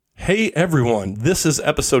Hey everyone, this is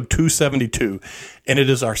episode 272, and it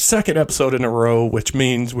is our second episode in a row, which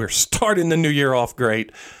means we're starting the new year off great.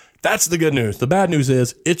 That's the good news. The bad news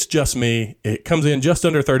is it's just me. It comes in just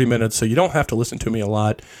under 30 minutes, so you don't have to listen to me a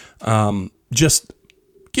lot. Just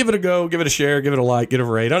give it a go, give it a share, give it a like, give it a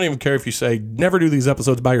rate. I don't even care if you say never do these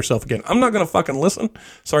episodes by yourself again. I'm not going to fucking listen.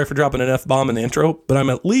 Sorry for dropping an F-bomb in the intro, but I'm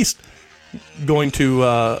at least going to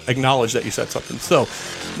acknowledge that you said something. So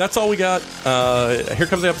that's all we got. Here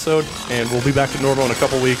comes the episode, and we'll be back to normal in a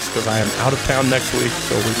couple weeks because I am out of town next week,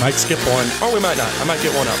 so we might skip one, or we might not. I might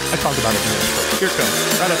get one up. I talked about it in the intro. Here it comes,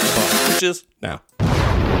 right after the ball, which is now.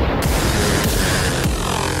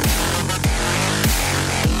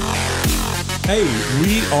 Hey,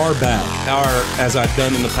 we are back. As I've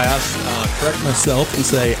done in the past, correct myself and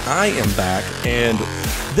say I am back. And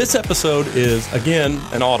this episode is, again,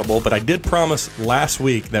 an audible, but I did promise last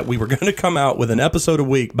week that we were going to come out with an episode a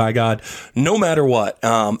week, by God, no matter what.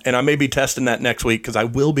 And I may be testing that next week because I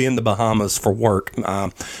will be in the Bahamas for work.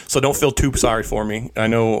 So don't feel too sorry for me. I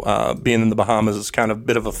know being in the Bahamas is kind of a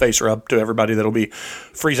bit of a face rub to everybody that'll be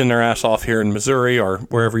freezing their ass off here in Missouri or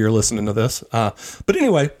wherever you're listening to this. But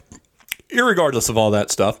anyway, irregardless of all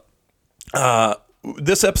that stuff,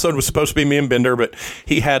 this episode was supposed to be me and Bender, but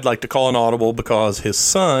he had to call an audible because his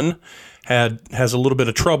son has a little bit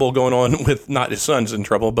of trouble going on with, not his son's in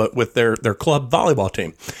trouble, but with their club volleyball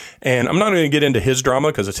team. And I'm not going to get into his drama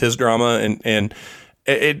because it's his drama, and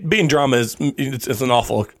it being drama is an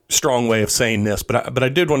awful strong way of saying this, but I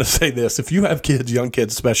did want to say this. If you have kids, young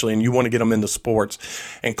kids especially, and you want to get them into sports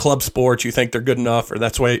and club sports, you think they're good enough, or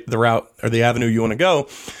that's the route or the avenue you want to go,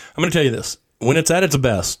 I'm going to tell you this. When it's at its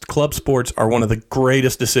best, club sports are one of the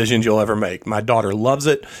greatest decisions you'll ever make. My daughter loves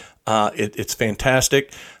it. It's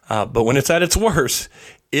fantastic. But when it's at its worst,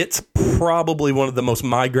 it's probably one of the most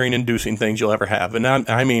migraine-inducing things you'll ever have. And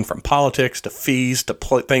I mean from politics to fees to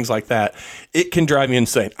things like that. It can drive you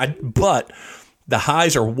insane. But the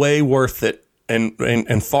highs are way worth it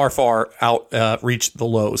and far outreach the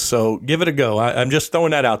lows. So give it a go. I'm just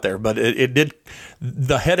throwing that out there. But it did.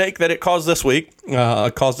 The headache that it caused this week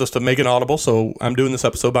caused us to make an audible. So I'm doing this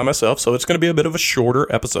episode by myself. So it's going to be a bit of a shorter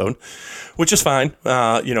episode, which is fine.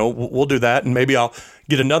 We'll do that. And maybe I'll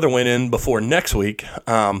get another one in before next week.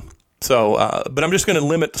 But I'm just going to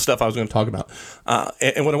limit the stuff I was going to talk about.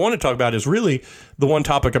 And what I want to talk about is really the one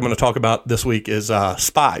topic I'm going to talk about this week is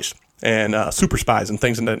spies and super spies and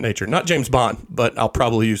things of that nature. Not James Bond, but I'll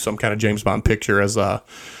probably use some kind of James Bond picture as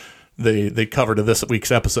the cover to this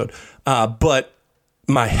week's episode. But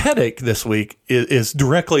my headache this week is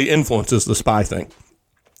directly influences the spy thing.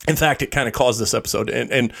 In fact, it kind of caused this episode.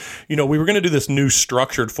 And we were going to do this new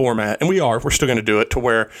structured format, and we're still going to do it to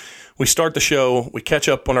where we start the show, we catch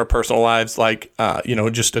up on our personal lives,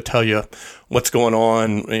 just to tell you what's going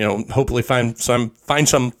on, hopefully find some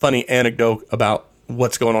funny anecdote about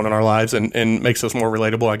what's going on in our lives and makes us more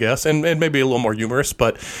relatable, I guess, and maybe a little more humorous.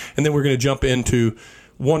 And then we're going to jump into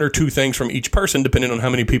one or two things from each person, depending on how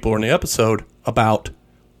many people are in the episode, about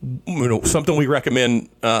something we recommend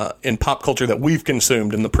in pop culture that we've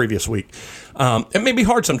consumed in the previous week. It may be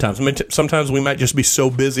hard sometimes. Sometimes we might just be so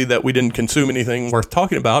busy that we didn't consume anything worth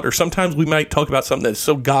talking about, or sometimes we might talk about something that's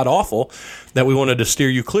so god-awful that we wanted to steer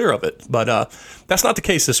you clear of it. But that's not the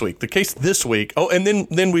case this week. The case this week, and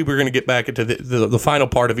then we were going to get back into the final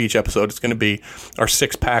part of each episode. It's going to be our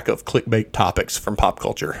 6-pack of clickbait topics from pop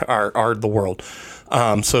culture, the world.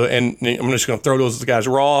 And I'm just going to throw those guys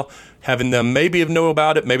raw, having them maybe know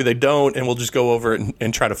about it, maybe they don't, and we'll just go over it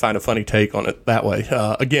and try to find a funny take on it that way.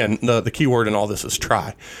 Again, the key word in all this is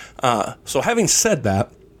try. So having said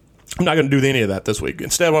that, I'm not going to do any of that this week.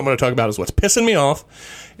 Instead, what I'm going to talk about is what's pissing me off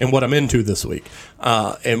and what I'm into this week.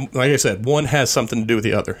 And like I said, one has something to do with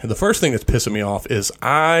the other. And the first thing that's pissing me off is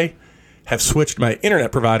I have switched my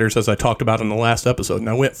internet providers, as I talked about in the last episode, and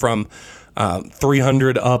I went from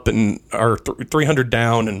 300 up or 300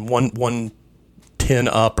 down and 110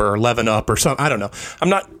 up or 11 up or something. I don't know. I'm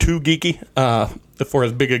not too geeky for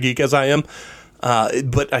as big a geek as I am.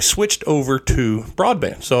 But I switched over to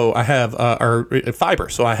broadband. So I have fiber.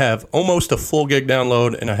 So I have almost a full gig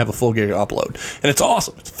download and I have a full gig upload. And it's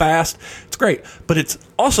awesome. It's fast. It's great. But it's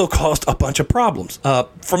also caused a bunch of problems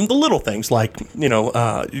from the little things like,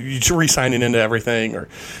 you're re-signing into everything, or,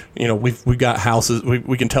 we've got houses.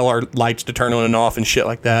 We can tell our lights to turn on and off and shit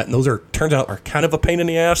like that. And those turns out are kind of a pain in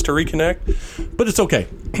the ass to reconnect. But it's okay.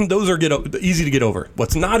 Those are easy to get over.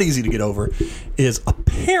 What's not easy to get over is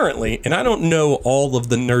apparently, and I don't know all of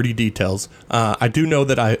the nerdy details. I do know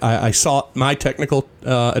that I sought my technical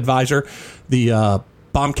advisor, the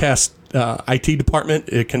Bombcast IT department.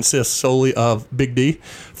 It consists solely of Big D,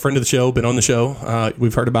 friend of the show, been on the show.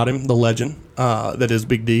 We've heard about him, the legend that is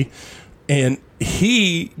Big D. And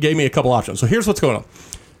he gave me a couple options. So here's what's going on.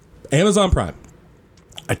 Amazon Prime.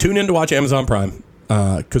 I tune in to watch Amazon Prime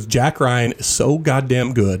because Jack Ryan is so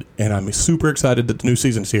goddamn good, and I'm super excited that the new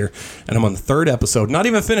season's here. And I'm on the third episode. Not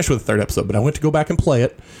even finished with the third episode, but I went to go back and play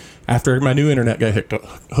it after my new internet got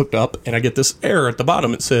hooked up, and I get this error at the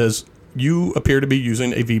bottom. It says, you appear to be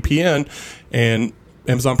using a VPN, and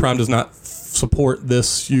Amazon Prime does not support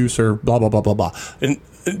this use, or blah, blah, blah, blah, blah. And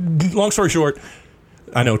long story short,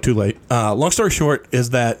 I know, too late. Long story short is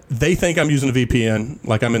that they think I'm using a VPN,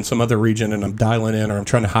 like I'm in some other region and I'm dialing in, or I'm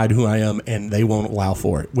trying to hide who I am, and they won't allow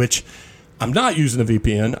for it, which I'm not using a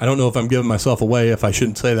VPN. I don't know if I'm giving myself away, if I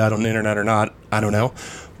shouldn't say that on the internet or not. I don't know.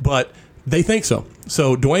 But they think so.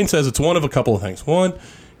 So Dwayne says it's one of a couple of things. One,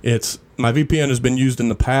 it's my VPN has been used in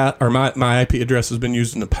the past, or my IP address has been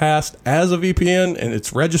used in the past as a VPN, and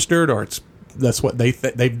it's registered, or that's what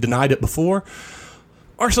they've denied it before.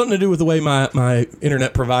 Or something to do with the way my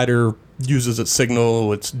internet provider uses its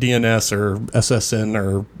signal, its DNS or SSN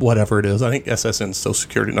or whatever it is. I think SSN is social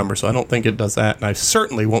security number, so I don't think it does that. And I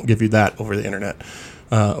certainly won't give you that over the internet,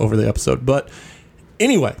 over the episode. But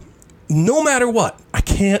anyway, no matter what, I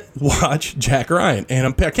can't watch Jack Ryan. And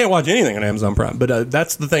I can't watch anything on Amazon Prime. But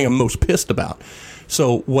that's the thing I'm most pissed about.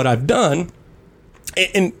 So what I've done,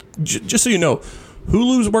 and just so you know,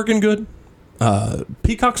 Hulu's working good.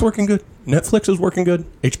 Peacock's working good. Netflix is working good.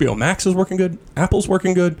 HBO Max is working good. Apple's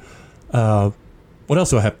working good. What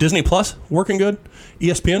else do I have? Disney Plus working good.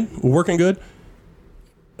 ESPN working good.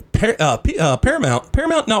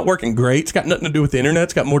 Paramount not working great. It's got nothing to do with the internet.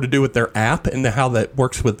 It's got more to do with their app and how that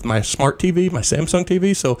works with my smart TV, my Samsung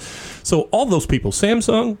TV. So all those people,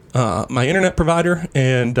 Samsung, my internet provider,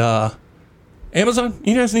 and Amazon,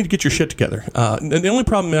 you guys need to get your shit together. And the only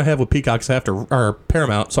problem I have with Peacock is I have to, or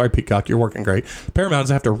Paramount, sorry Peacock, you're working great. Paramount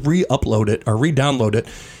is I have to re-upload it or re-download it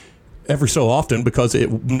every so often because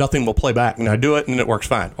nothing will play back. And I do it and it works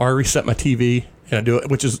fine. Or I reset my TV and I do it,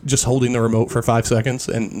 which is just holding the remote for 5 seconds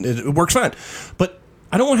and it works fine. But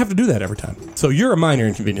I don't want to have to do that every time. So you're a minor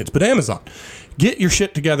inconvenience. But Amazon, get your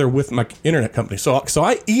shit together with my internet company. So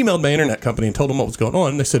I emailed my internet company and told them what was going on.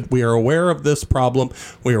 And they said, we are aware of this problem.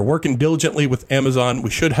 We are working diligently with Amazon. We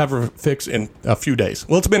should have a fix in a few days.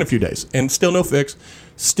 Well, it's been a few days and still no fix,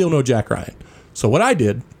 still no Jack Ryan. So what I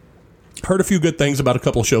did, heard a few good things about a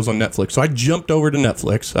couple of shows on Netflix. So I jumped over to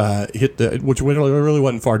Netflix, which really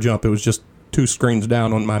wasn't a far jump. It was just 2 screens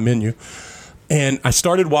down on my menu. And I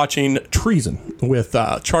started watching Treason with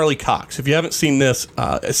Charlie Cox. If you haven't seen this,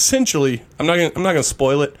 essentially, I'm not gonna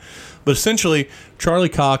spoil it, but essentially, Charlie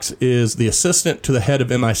Cox is the assistant to the head of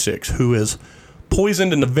MI6, who is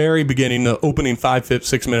poisoned in the very beginning, the opening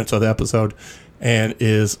 5-6 minutes of the episode, and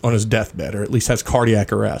is on his deathbed, or at least has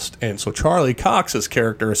cardiac arrest. And so Charlie Cox's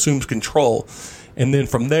character assumes control, and then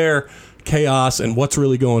from there, chaos and what's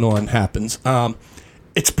really going on happens.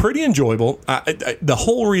 It's pretty enjoyable. The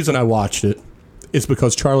whole reason I watched it is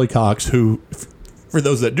because Charlie Cox, who, for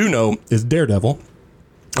those that do know, is Daredevil,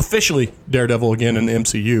 officially Daredevil again in the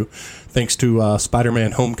MCU, thanks to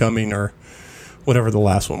Spider-Man Homecoming, or whatever the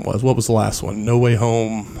last one was. What was the last one? No Way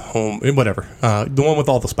Home, whatever. The one with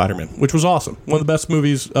all the Spider-Man, which was awesome. One of the best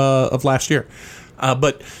movies of last year.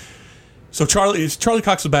 So Charlie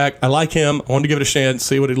Cox is back. I like him. I wanted to give it a chance,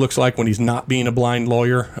 see what he looks like when he's not being a blind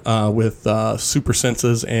lawyer with super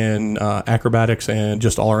senses and acrobatics and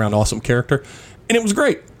just all around awesome character. And it was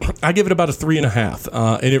great. I give it about a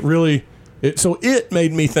 3.5. And it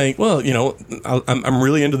made me think, well, you know, I'm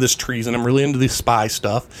really into this treason. I'm really into this spy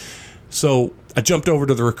stuff. So I jumped over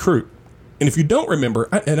to The Recruit. And if you don't remember,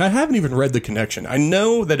 and I haven't even read The Connection, I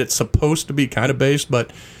know that it's supposed to be kind of based,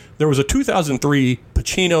 but there was a 2003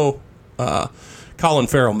 Pacino Colin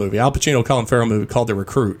Farrell movie, Al Pacino Colin Farrell movie called The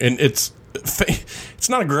Recruit. And it's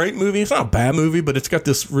not a great movie. It's not a bad movie, but it's got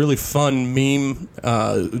this really fun meme,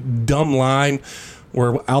 dumb line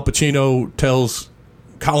where Al Pacino tells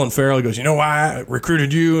Colin Farrell, he goes, you know why I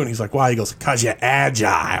recruited you? And he's like, why? He goes, because you're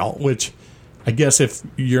agile, which I guess if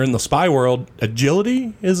you're in the spy world,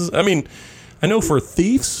 agility is, I mean, I know for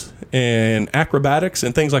thieves and acrobatics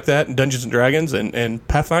and things like that, and Dungeons and Dragons and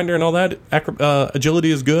Pathfinder and all that,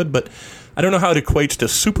 agility is good, but I don't know how it equates to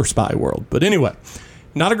super spy world. But anyway,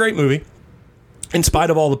 not a great movie. In spite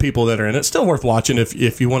of all the people that are in it, still worth watching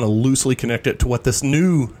if you want to loosely connect it to what this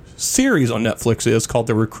new series on Netflix is called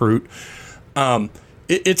The Recruit.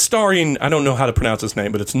 It's starring, I don't know how to pronounce his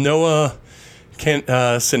name, but it's Noah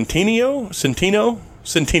Centineo.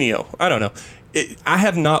 I don't know. I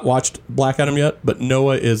have not watched Black Adam yet, but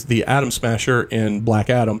Noah is the Atom Smasher in Black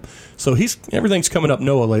Adam, so everything's coming up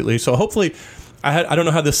Noah lately. So hopefully, I don't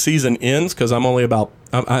know how this season ends because I'm only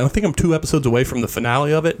I think I'm 2 episodes away from the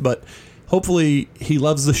finale of it, but hopefully he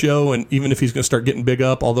loves the show, and even if he's going to start getting big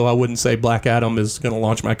up, although I wouldn't say Black Adam is going to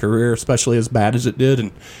launch my career, especially as bad as it did,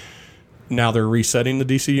 and now they're resetting the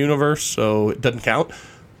DC universe, so it doesn't count.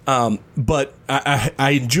 But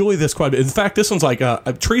I enjoy this quite a bit. In fact, this one's like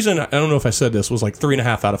Treason. I don't know if I said this, was like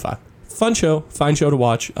 3.5 out of 5. Fun show, fine show to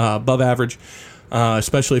watch, above average,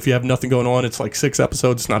 especially if you have nothing going on. It's like 6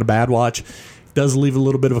 episodes. It's not a bad watch. It does leave a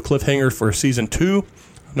little bit of a cliffhanger for season 2.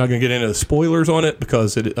 I'm not going to get into the spoilers on it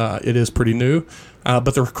because it is pretty new.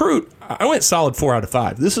 But The Recruit, I went solid 4 out of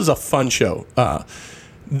 5. This is a fun show.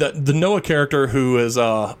 The Noah character, who is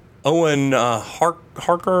Owen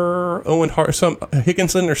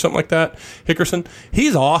Hickinson or something like that, Hickerson,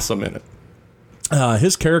 he's awesome in it.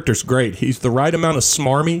 His character's great. He's the right amount of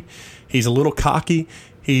smarmy. He's a little cocky.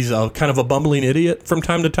 He's kind of a bumbling idiot from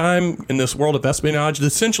time to time in this world of espionage.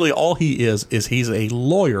 Essentially, all he is he's a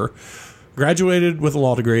lawyer, graduated with a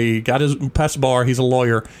law degree, passed the bar. He's a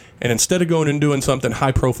lawyer, and instead of going and doing something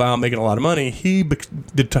high profile, making a lot of money, he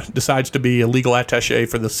decides to be a legal attaché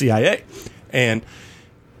for the CIA, and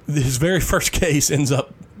his very first case ends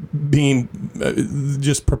up being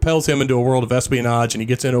just propels him into a world of espionage, and he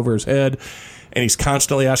gets in over his head, and he's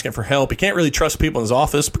constantly asking for help. He can't really trust people in his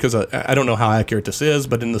office because I don't know how accurate this is,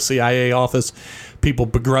 but in the CIA office, people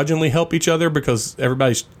begrudgingly help each other because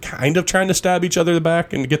everybody's kind of trying to stab each other in the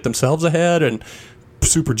back and get themselves ahead, and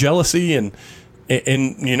super jealousy, and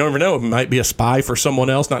you never know, it might be a spy for someone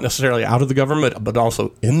else, not necessarily out of the government, but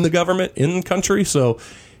also in the government, in the country. So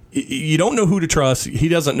you don't know who to trust. He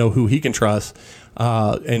doesn't know who he can trust.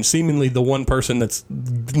 And seemingly the one person that's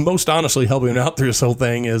most honestly helping him out through this whole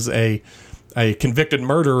thing is a convicted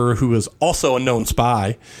murderer who is also a known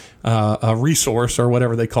spy, a resource or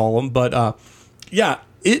whatever they call them. But yeah,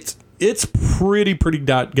 it's pretty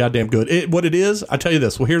goddamn good. What it is, I tell you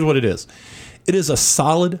this. Well, here's what it is. It is a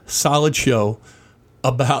solid show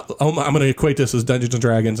about. I'm going to equate this as Dungeons and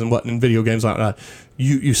Dragons and what in video games.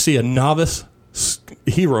 You see a novice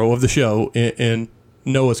hero of the show in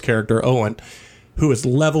Noah's character Owen, who is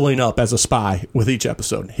leveling up as a spy with each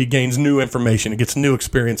episode. He gains new information, he gets new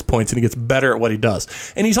experience points, and he gets better at what he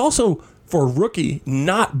does. And he's also, for a rookie,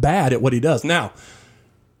 not bad at what he does. Now,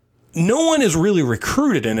 no one is really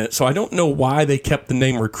recruited in it, so I don't know why they kept the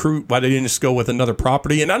name Recruit, why they didn't just go with another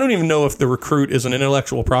property. And I don't even know if the Recruit is an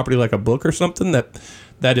intellectual property like a book or something that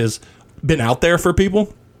has been out there for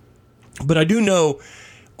people. But I do know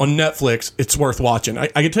on Netflix, it's worth watching. I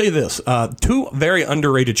can tell you this. 2 very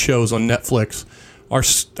underrated shows on Netflix are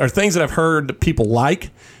things that I've heard that people like,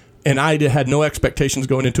 and I had no expectations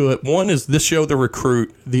going into it. One is this show, The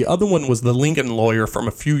Recruit. The other one was The Lincoln Lawyer from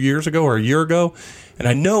a few years ago or a year ago, and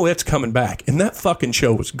I know it's coming back. And that fucking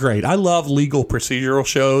show was great. I love legal procedural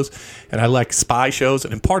shows, and I like spy shows,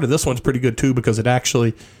 and part of this one's pretty good too because it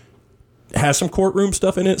actually has some courtroom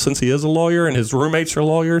stuff in it since he is a lawyer and his roommates are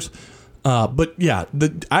lawyers. But yeah,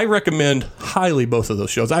 I recommend highly both of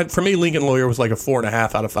those shows. For me, Lincoln Lawyer was like a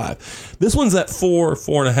 4.5 out of 5. This one's that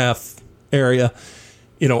 4.5 area,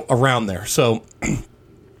 around there. So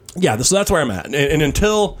yeah, so that's where I'm at. And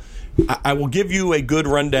until I will give you a good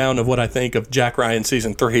rundown of what I think of Jack Ryan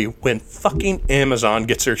season 3 when fucking Amazon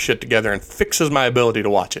gets their shit together and fixes my ability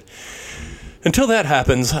to watch it. Until that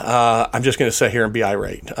happens, I'm just going to sit here and be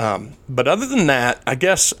irate. But other than that, I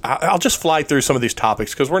guess I'll just fly through some of these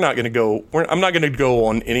topics because I'm not going to go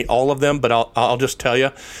on all of them, but I'll just tell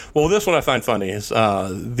you. Well, this one I find funny is I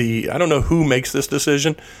don't know who makes this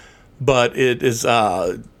decision, but it is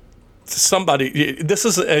somebody. This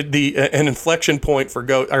is an inflection point for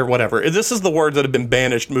or whatever. This is the words that have been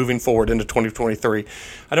banished moving forward into 2023.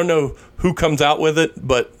 I don't know who comes out with it,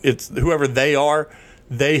 but it's whoever they are.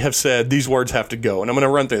 They have said these words have to go. And I'm going to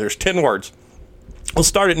run through. There's 10 words. We'll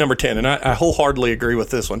start at number 10, and I wholeheartedly agree with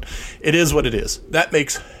this one. It is what it is. That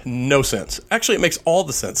makes no sense. Actually, it makes all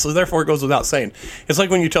the sense, so therefore it goes without saying. It's like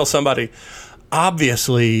when you tell somebody,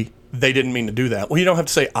 obviously, they didn't mean to do that. Well, you don't have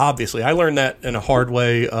to say obviously. I learned that in a hard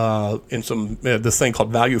way in this thing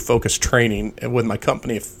called value-focused training with my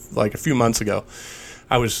company like a few months ago.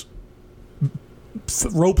 I was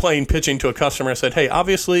role-playing pitching to a customer. I said, hey,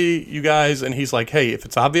 obviously you guys, and he's like, hey, if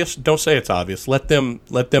it's obvious, don't say it's obvious. Let them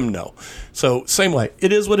know. So same way,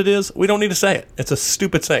 it is what it is. We don't need to say it. It's a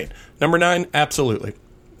stupid saying. Number 9, absolutely.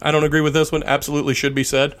 I don't agree with this one. Absolutely should be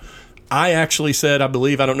said. I actually said, I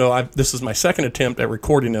believe, I don't know, this is my second attempt at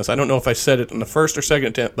recording this. I don't know if I said it in the first or second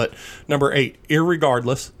attempt, but number 8,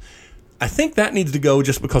 irregardless. I think that needs to go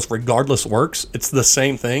just because regardless works. It's the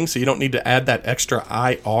same thing, so you don't need to add that extra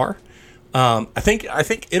IR. I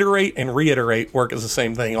think iterate and reiterate work as the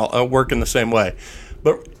same thing, work in the same way.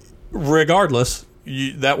 But regardless,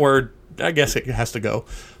 that word, I guess it has to go.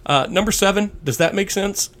 Number 7, does that make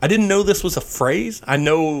sense? I didn't know this was a phrase. I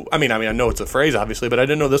know it's a phrase, obviously, but I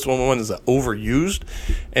didn't know this one is overused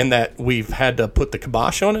and that we've had to put the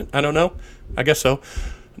kibosh on it. I don't know. I guess so.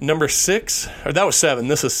 Number 6, or that was 7.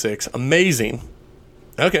 This is 6. Amazing.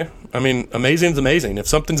 Okay. I mean, amazing is amazing. If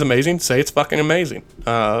something's amazing, say it's fucking amazing.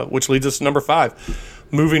 Which leads us to number 5,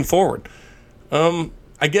 moving forward.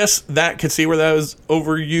 I guess that could see where that was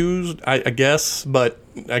overused, I guess, but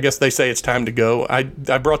I guess they say it's time to go. I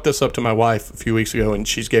brought this up to my wife a few weeks ago, and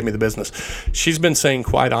she's gave me the business. She's been saying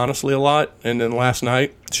quite honestly a lot, and then last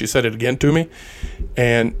night she said it again to me,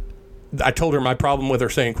 and I told her my problem with her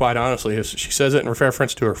saying quite honestly is she says it in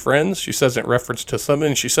reference to her friends. She says it in reference to something.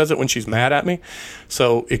 And she says it when she's mad at me.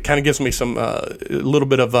 So it kind of gives me some a little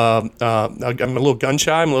bit of I'm a little gun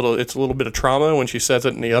shy. It's a little bit of trauma when she says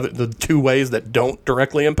it in the 2 ways that don't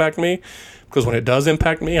directly impact me. Because when it does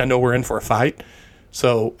impact me, I know we're in for a fight.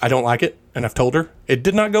 So I don't like it, and I've told her it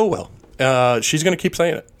did not go well. She's going to keep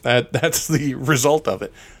saying it. That's the result of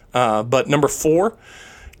it. But number 4,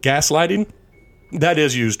 gaslighting. That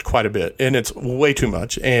is used quite a bit, and it's way too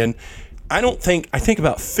much. And I think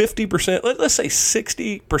about 50%, let's say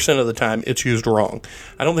 60% of the time it's used wrong.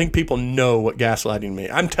 I don't think people know what gaslighting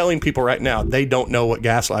means. I'm telling people right now they don't know what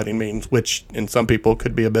gaslighting means, which in some people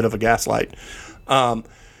could be a bit of a gaslight.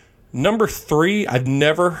 Number 3, I've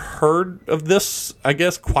never heard of this, I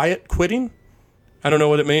guess, quiet quitting. I don't know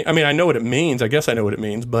what it means. I mean, I know what it means. I guess I know what it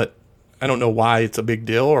means, but I don't know why it's a big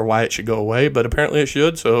deal or why it should go away, but apparently it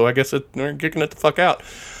should, so I guess we're kicking it the fuck out.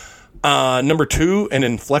 Number 2, an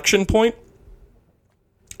inflection point.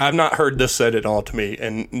 I've not heard this said at all to me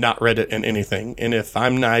and not read it in anything, and if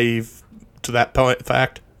I'm naive to that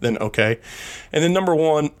fact, then okay. And then number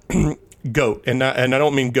 1, GOAT, and I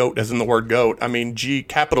don't mean GOAT as in the word goat. I mean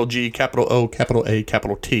capital G, capital O, capital A,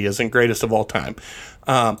 capital T, as in greatest of all time.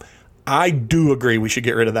 I do agree we should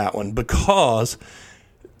get rid of that one because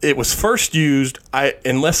it was first used,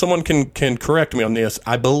 unless someone can correct me on this,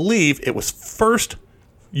 I believe it was first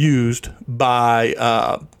used by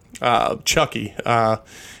Chucky. God,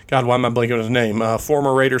 why am I blanking on his name?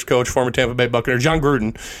 Former Raiders coach, former Tampa Bay Buccaneer, John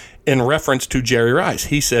Gruden, in reference to Jerry Rice.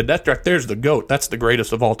 He said, that right there's the GOAT. That's the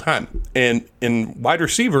greatest of all time. And in wide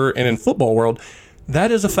receiver and in football world, that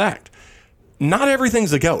is a fact. Not everything's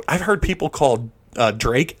the GOAT. I've heard people call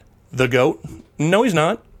Drake the GOAT. No, he's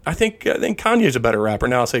not. I think Kanye's a better rapper.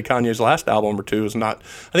 Now I'll say Kanye's last album or 2 is not.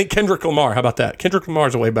 I think Kendrick Lamar. How about that? Kendrick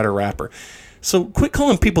Lamar's a way better rapper. So quit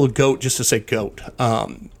calling people a GOAT just to say GOAT.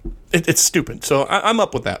 It's stupid. So I'm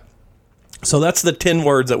up with that. So that's the 10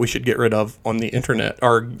 words that we should get rid of on the internet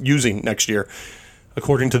or using next year,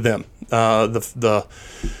 according to them. The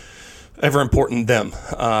ever important them.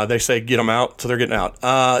 They say get them out, so they're getting out.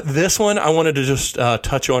 This one I wanted to just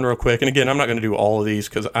touch on real quick. And again, I'm not going to do all of these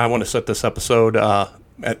because I want to set this episode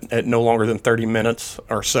at no longer than 30 minutes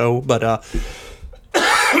or so. But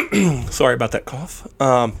sorry about that cough.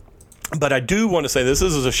 But I do want to say this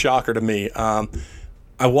is a shocker to me. I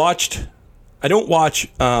don't watch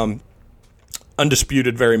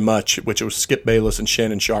Undisputed very much, which was Skip Bayless and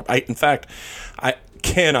Shannon Sharpe. In fact, I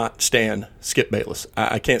cannot stand Skip Bayless.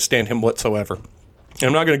 I can't stand him whatsoever. And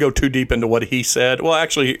I'm not going to go too deep into what he said. Well,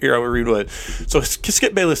 actually, here I will read what. So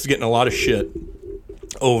Skip Bayless is getting a lot of shit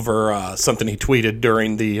over something he tweeted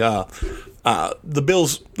during the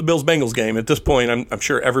Bills-Bengals game. At this point, I'm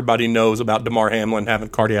sure everybody knows about Damar Hamlin having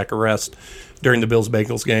cardiac arrest during the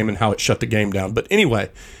Bills-Bengals game and how it shut the game down. But anyway,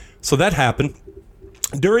 so that happened.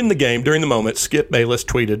 During the moment, Skip Bayless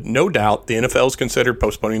tweeted, "No doubt the NFL has considered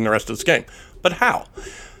postponing the rest of this game. But how?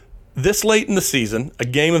 This late in the season, a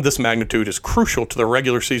game of this magnitude is crucial to the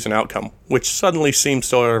regular season outcome, which suddenly seems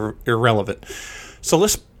so irrelevant." So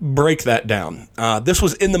let's break that down. This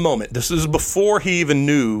was in the moment. This is before he even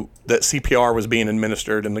knew that CPR was being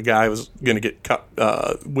administered and the guy was going to get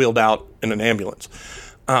wheeled out in an ambulance.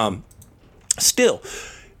 Still,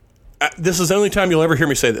 this is the only time you'll ever hear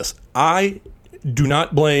me say this. I do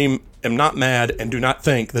not blame, am not mad, and do not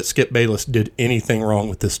think that Skip Bayless did anything wrong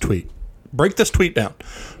with this tweet. Break this tweet down.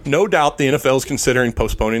 No doubt the NFL is considering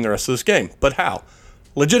postponing the rest of this game. But how?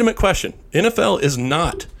 Legitimate question. NFL is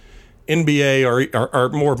not NBA or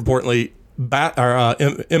more importantly,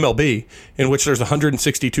 MLB, in which there's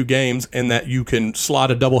 162 games and that you can slot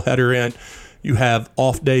a doubleheader in You have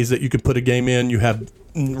off days that you could put a game in. You have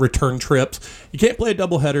return trips. You can't play a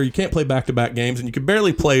doubleheader. You can't play back-to-back games, and you can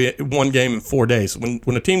barely play one game in 4 days.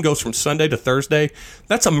 When a team goes from Sunday to Thursday,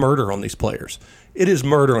 that's a murder on these players. It is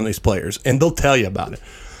murder on these players, and they'll tell you about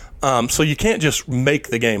it. So you can't just make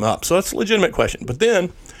the game up. So that's a legitimate question. But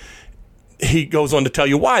then he goes on to tell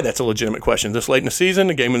you why that's a legitimate question. This late in the season,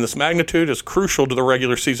 a game in this magnitude is crucial to the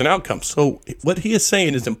regular season outcome. So what he is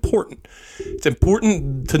saying is important. It's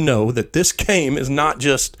important to know that this game is not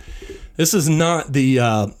just – this is not the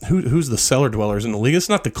who's the cellar dwellers in the league. It's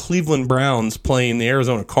not the Cleveland Browns playing the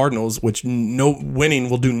Arizona Cardinals, which no winning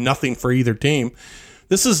will do nothing for either team.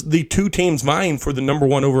 This is the two teams vying for the number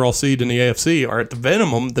 1 overall seed in the AFC, or at the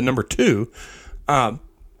minimum, the number 2.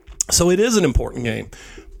 So it is an important game.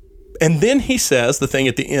 And then he says the thing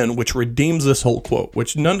at the end, which redeems this whole quote,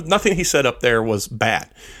 which nothing he said up there was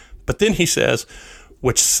bad. But then he says,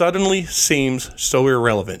 which suddenly seems so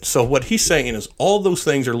irrelevant. So what he's saying is all those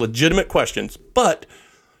things are legitimate questions, but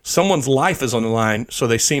someone's life is on the line, so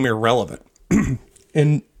they seem irrelevant.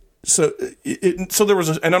 And so there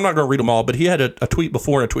was, and I'm not going to read them all, but he had a tweet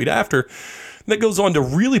before and a tweet after that goes on to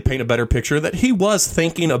really paint a better picture that he was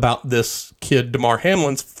thinking about this kid, Damar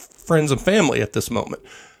Hamlin's friends and family at this moment.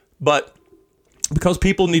 But because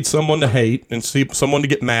people need someone to hate and see someone to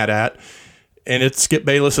get mad at, and Skip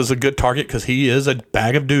Bayless is a good target because he is a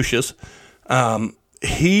bag of douches,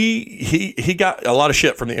 he got a lot of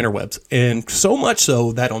shit from the interwebs. And so much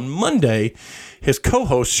so that on Monday, his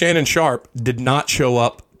co-host, Shannon Sharpe, did not show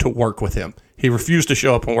up to work with him. He refused to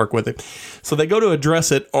show up and work with him. So they go to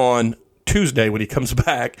address it on Tuesday when he comes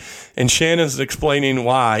back, and Shannon's explaining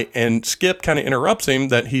why, and Skip kind of interrupts him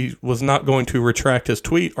that he was not going to retract his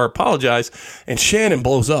tweet or apologize, and Shannon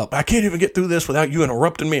blows up. I can't even get through this without you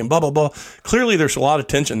interrupting me and blah, blah, blah. Clearly, there's a lot of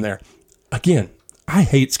tension there. Again, I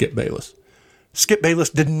hate Skip Bayless. Skip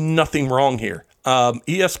Bayless did nothing wrong here.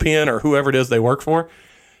 ESPN or whoever it is they work for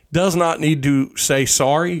does not need to say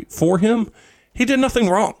sorry for him. He did nothing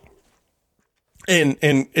wrong. And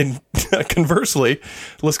conversely,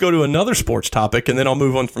 let's go to another sports topic, and then I'll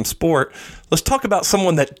move on from sport. Let's talk about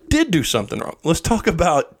someone that did do something wrong. Let's talk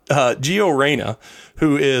about Gio Reyna,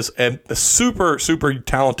 who is a super, super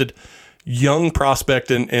talented young prospect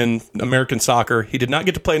in American soccer. He did not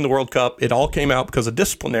get to play in the World Cup. It all came out because of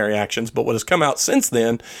disciplinary actions, but what has come out since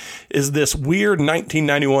then is this weird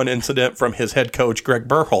 1991 incident from his head coach, Greg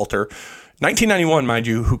Berhalter. 1991, mind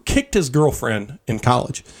you, who kicked his girlfriend in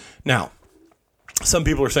college. Now, some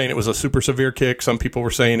people are saying it was a super severe kick. Some people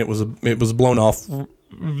were saying it was blown off.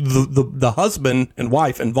 The husband and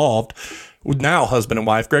wife involved, now husband and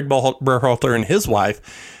wife, Greg Berhalter and his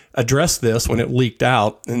wife, addressed this when it leaked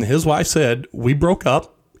out. And his wife said, we broke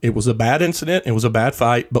up. It was a bad incident. It was a bad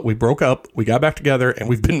fight, but we broke up. We got back together, and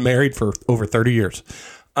we've been married for over 30 years.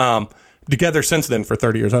 Together since then for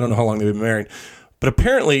 30 years. I don't know how long they've been married. But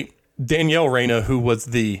apparently, Danielle Reyna, who was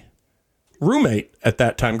the roommate at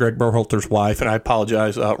that time, Greg Berhalter's wife, and I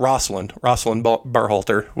apologize, Rosalind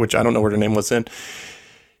Berhalter, which I don't know what her name was then.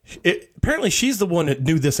 Apparently, she's the one that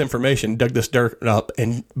knew this information, dug this dirt up,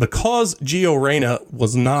 and because Gio Reyna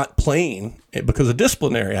was not playing because of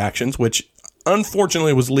disciplinary actions, which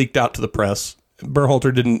unfortunately was leaked out to the press,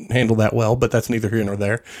 Berhalter didn't handle that well, but that's neither here nor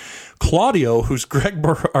there. Claudio, who's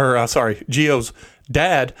Gio's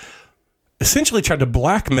dad, essentially tried to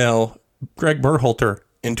blackmail Greg Berhalter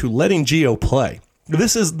into letting Gio play.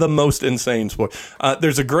 This is the most insane sport.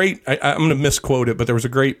 There's a great, I'm going to misquote it, but there was a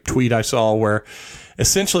great tweet I saw where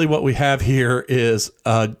essentially what we have here is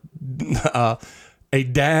a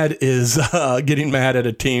dad is getting mad at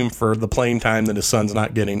a team for the playing time that his son's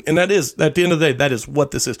not getting. And that is, at the end of the day, that is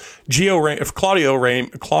what this is. Claudio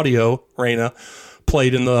Reyna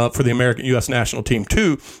played for the American U.S. national team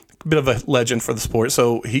too. A bit of a legend for the sport.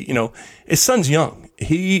 So his son's young.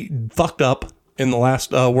 He fucked up in the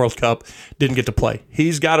last World Cup, didn't get to play.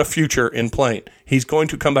 He's got a future in playing. He's going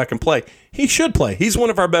to come back and play. He should play. He's one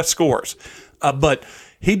of our best scorers. But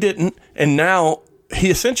he didn't, and now he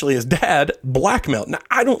essentially, his dad, blackmailed. Now,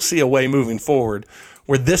 I don't see a way moving forward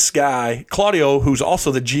where this guy, Claudio, who's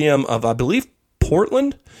also the GM of, I believe,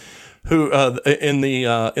 Portland, who in the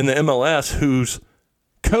MLS, whose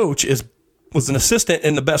coach was an assistant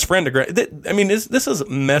and the best friend of Greg. I mean, this is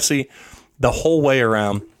messy the whole way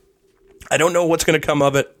around. I don't know what's going to come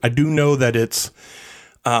of it. I do know that it's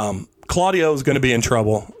Claudio is going to be in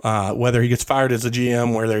trouble, whether he gets fired as a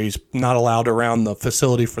GM, whether he's not allowed around the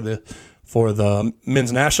facility for the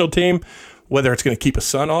men's national team, whether it's going to keep his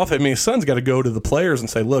son off. I mean, his son's got to go to the players and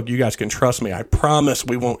say, look, you guys can trust me. I promise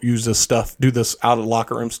we won't use this stuff, do this out of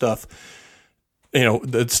locker room stuff,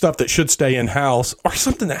 the stuff that should stay in-house, or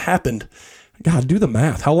something that happened. God, do the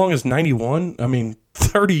math. How long is 91? I mean,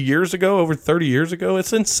 30 years ago, over 30 years ago.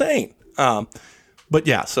 It's insane. But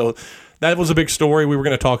yeah, so that was a big story we were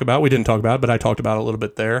going to talk about. We didn't talk about it, but I talked about it a little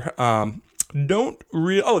bit there.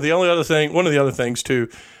 The only other thing, one of the other things too,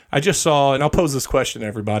 I just saw, and I'll pose this question to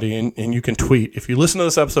everybody, and you can tweet. If you listen to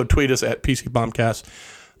this episode, tweet us at PC Bombcast.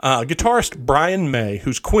 Guitarist Brian May,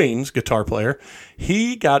 who's Queen's guitar player,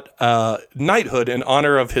 he got knighthood in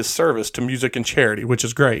honor of his service to music and charity, which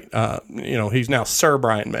is great. He's now Sir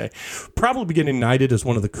Brian May. Probably getting knighted is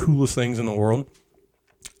one of the coolest things in the world.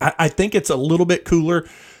 I think it's a little bit cooler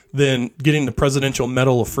than getting the Presidential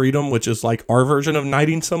Medal of Freedom, which is like our version of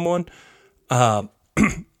knighting someone. But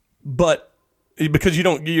because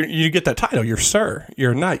you get that title, you're Sir,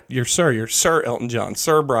 you're a knight, you're Sir Elton John,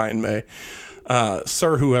 Sir Brian May,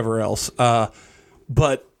 Sir whoever else.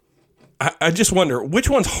 But I just wonder, which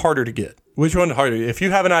one's harder to get? Which one's harder? If you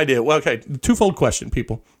have an idea, well, okay, twofold question,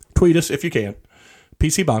 people. Tweet us if you can.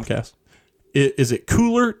 PC Bombcast. Is it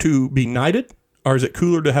cooler to be knighted, or is it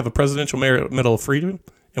cooler to have a Presidential Medal of Freedom?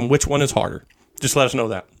 And which one is harder? Just let us know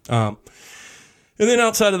that. And then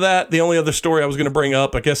outside of that, the only other story I was going to bring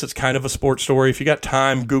up, I guess it's kind of a sports story. If you got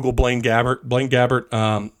time, Google Blaine Gabbert. Blaine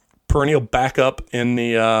Gabbert, perennial backup in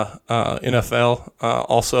the NFL.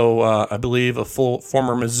 Also, I believe, a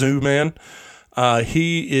former Mizzou man.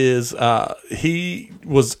 He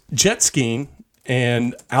was jet skiing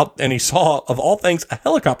and he saw, of all things, a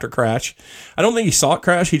helicopter crash. I don't think he saw it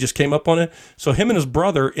crash. He just came up on it. So him and his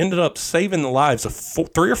brother ended up saving the lives of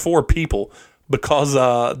 3 or 4 people, because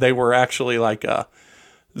they were actually like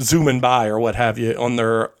zooming by or what have you on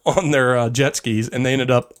their jet skis, and they ended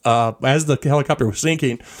up as the helicopter was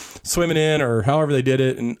sinking, swimming in or however they did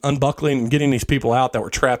it, and unbuckling and getting these people out that were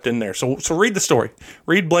trapped in there. So read the story.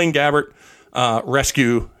 Read Blaine Gabbert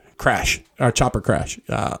rescue crash or chopper crash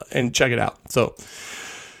and check it out. So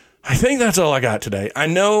I think that's all I got today. I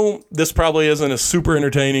know this probably isn't as super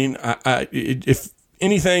entertaining. If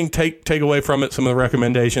anything, take away from it some of the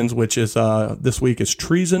recommendations, which is this week is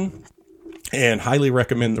Treason, and highly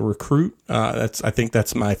recommend The Recruit. I think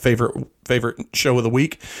that's my favorite show of the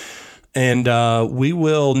week. And we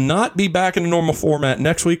will not be back in a normal format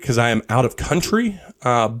next week because I am out of country,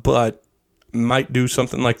 but might do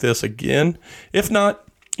something like this again. If not,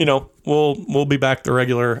 we'll be back the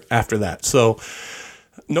regular after that. So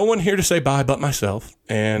no one here to say bye but myself.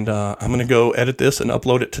 And I'm going to go edit this and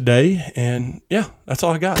upload it today. And yeah, that's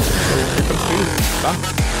all I got. So here comes Peter.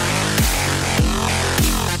 Bye.